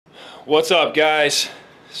What's up, guys?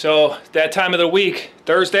 So that time of the week,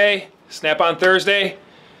 Thursday, Snap-on Thursday.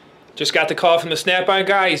 Just got the call from the Snap-on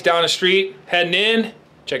guy. He's down the street, heading in.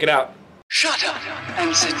 Check it out. Shut up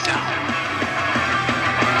and sit down.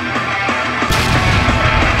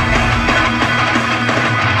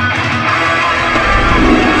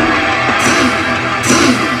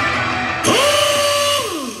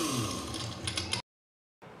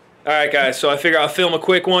 Alright guys, so I figure I'll film a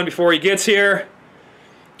quick one before he gets here.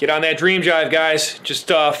 Get on that dream drive, guys. Just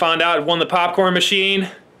found out I won the popcorn machine.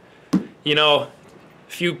 You know, a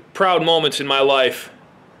few proud moments in my life.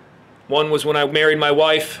 One was when I married my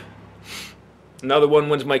wife. Another one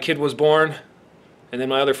when my kid was born. And then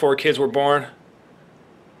my other 4 kids were born.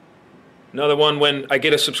 Another one when I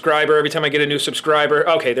get a subscriber, every time I get a new subscriber.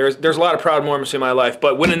 Okay, there's a lot of proud moments in my life.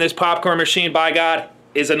 But winning this popcorn machine, by God,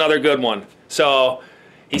 is another good one. So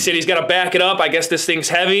he said he's got to back it up. I guess this thing's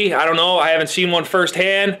heavy. I don't know. I haven't seen one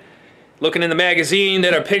firsthand. Looking in the magazine,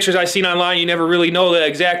 there are pictures I've seen online. You never really know the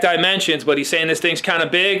exact dimensions, but he's saying this thing's kind of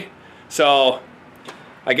big. So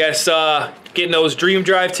I guess getting those dream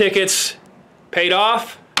drive tickets paid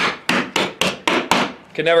off.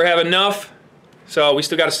 Can never have enough. So we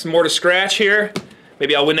still got some more to scratch here.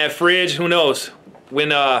 Maybe I'll win that fridge. Who knows? Give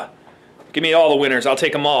me all the winners. I'll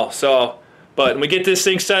take them all. So. But when we get this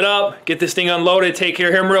thing set up, get this thing unloaded, take care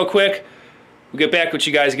of him real quick, we'll get back with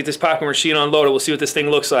you guys, get this popcorn machine unloaded. We'll see what this thing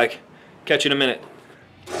looks like. Catch you in a minute.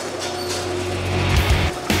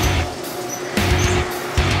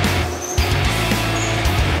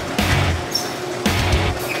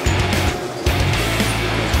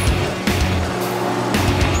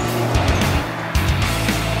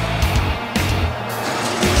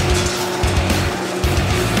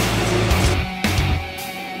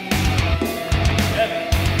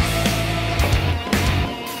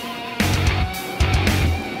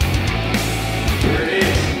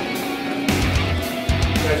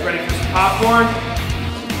 Popcorn.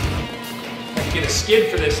 Have to get a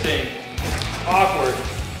skid for this thing. Awkward.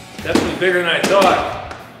 Definitely bigger than I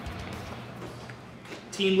thought.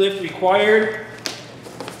 Team lift required.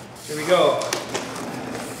 Here we go.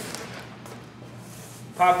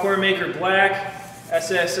 Popcorn maker black,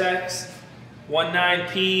 SSX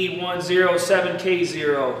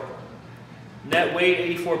 19P107K0. Net weight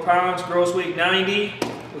 84 pounds, gross weight 90.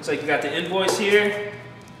 Looks like you got the invoice here.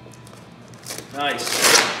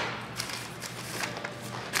 Nice.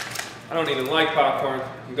 I don't even like popcorn.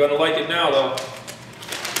 I'm gonna like it now though.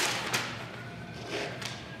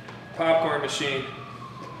 Popcorn machine.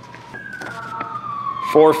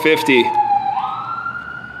 $4.50.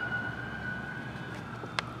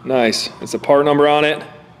 Nice. That's the part number on it.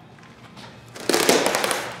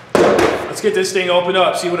 Let's get this thing opened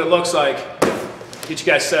up, see what it looks like. Get you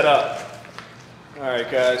guys set up.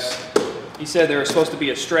 Alright guys. He said there was supposed to be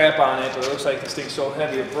a strap on it, but it looks like this thing's so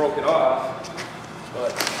heavy it broke it off.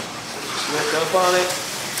 But lift up on it.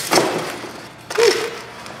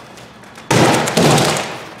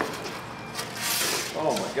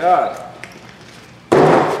 Oh my God.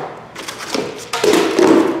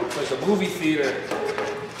 It's like a movie theater.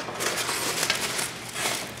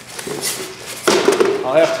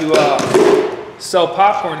 I'll have to sell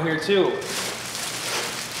popcorn here too.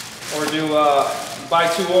 Or do buy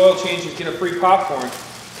 2 oil changes, get a free popcorn.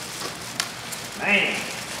 Man,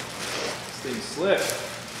 this thing's slick.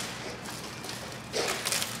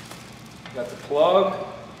 Got the plug.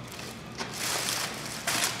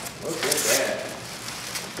 Look at that.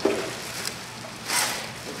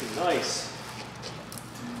 Looking nice.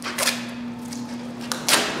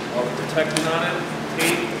 All the protecting on it.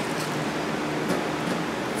 Tape.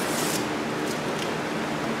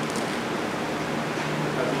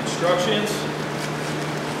 Got the instructions.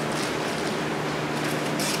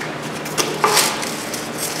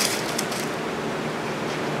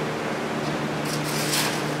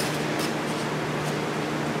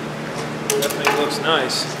 That thing looks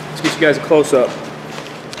nice. Let's get you guys a close-up.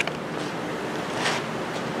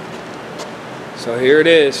 So here it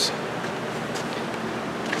is.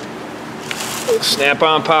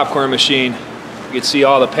 Snap-on popcorn machine. You can see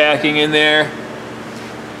all the packing in there.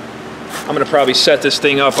 I'm gonna probably set this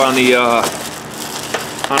thing up on the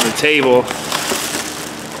table.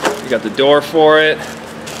 You got the door for it.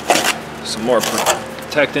 Some more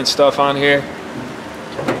protecting stuff on here.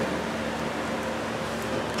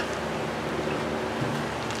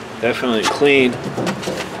 Definitely clean.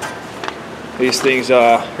 These things,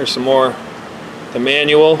 here's some more. The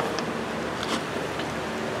manual.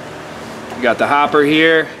 You got the hopper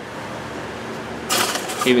here.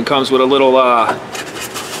 Even comes with a little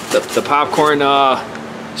the popcorn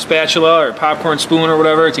spatula or popcorn spoon or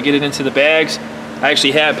whatever to get it into the bags. I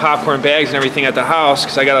actually had popcorn bags and everything at the house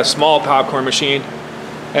because I got a small popcorn machine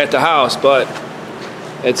at the house, but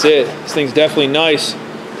that's it. This thing's definitely nice.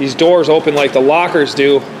 These doors open like the lockers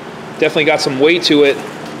do. Definitely got some weight to it.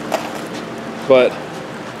 But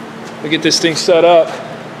we get this thing set up.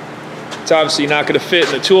 It's obviously not going to fit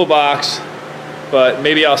in the toolbox, but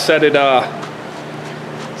maybe I'll set it up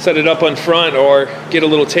on front or get a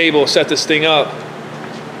little table, set this thing up.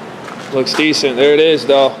 Looks decent. There it is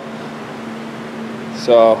though.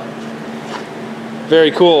 So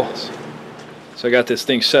very cool. So I got this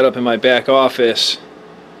thing set up in my back office.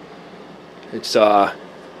 It's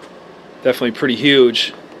definitely pretty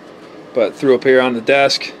huge, but threw up here on the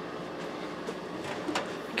desk,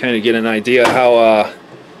 kind of get an idea how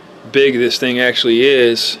big this thing actually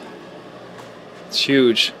is. It's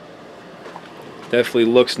huge. Definitely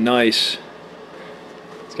looks nice.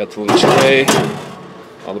 It's got the little tray.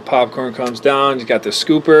 All the popcorn comes down. You got the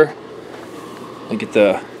scooper. And get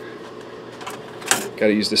the. Got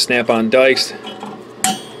to use the snap-on dikes.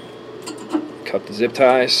 Cut the zip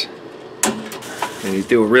ties. And you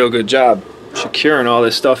do a real good job securing all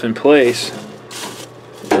this stuff in place.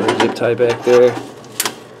 Zip tie back there.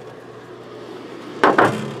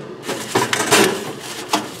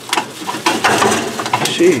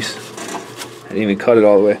 Jeez. I didn't even cut it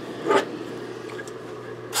all the way.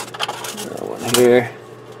 That one here.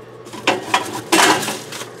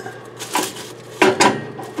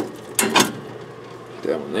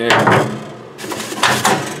 That one there.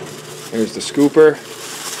 There's the scooper.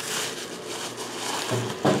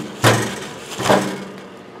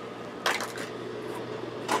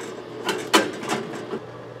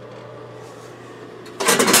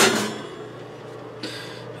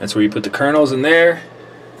 That's where you put the kernels in there.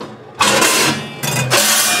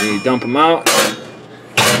 And you dump them out.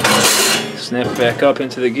 Snap it back up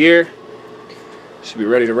into the gear. Should be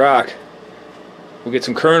ready to rock. We'll get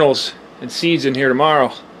some kernels and seeds in here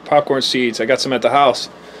tomorrow. Popcorn seeds. I got some at the house.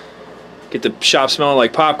 Get the shop smelling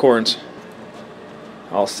like popcorns.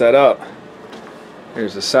 All set up.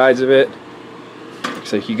 Here's the sides of it.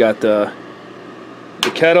 Looks like you got the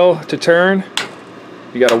kettle to turn.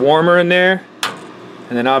 You got a warmer in there.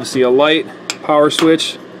 And then obviously a light, power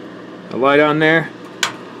switch, a light on there.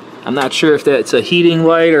 I'm not sure if that's a heating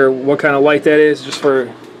light or what kind of light that is, just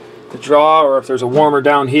for the draw, or if there's a warmer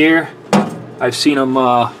down here. I've seen them.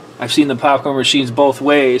 I've seen the popcorn machines both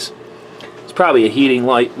ways. It's probably a heating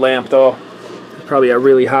light lamp though. It's probably a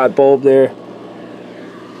really hot bulb there.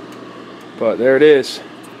 But there it is.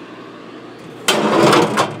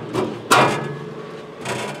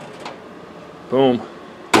 Boom.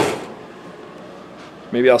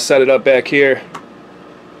 Maybe I'll set it up back here,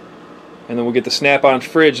 and then we'll get the snap-on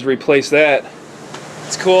fridge to replace that.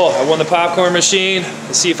 It's cool. I won the popcorn machine.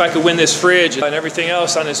 Let's see if I could win this fridge and everything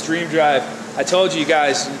else on this dream drive. I told you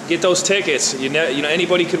guys, get those tickets. You know,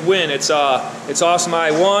 anybody could win. It's awesome.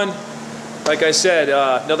 I won. Like I said,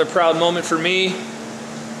 another proud moment for me.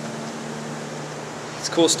 It's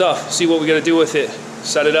cool stuff. See what we got to do with it.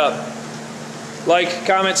 Set it up. Like,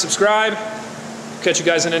 comment, subscribe. Catch you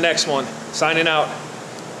guys in the next one. Signing out.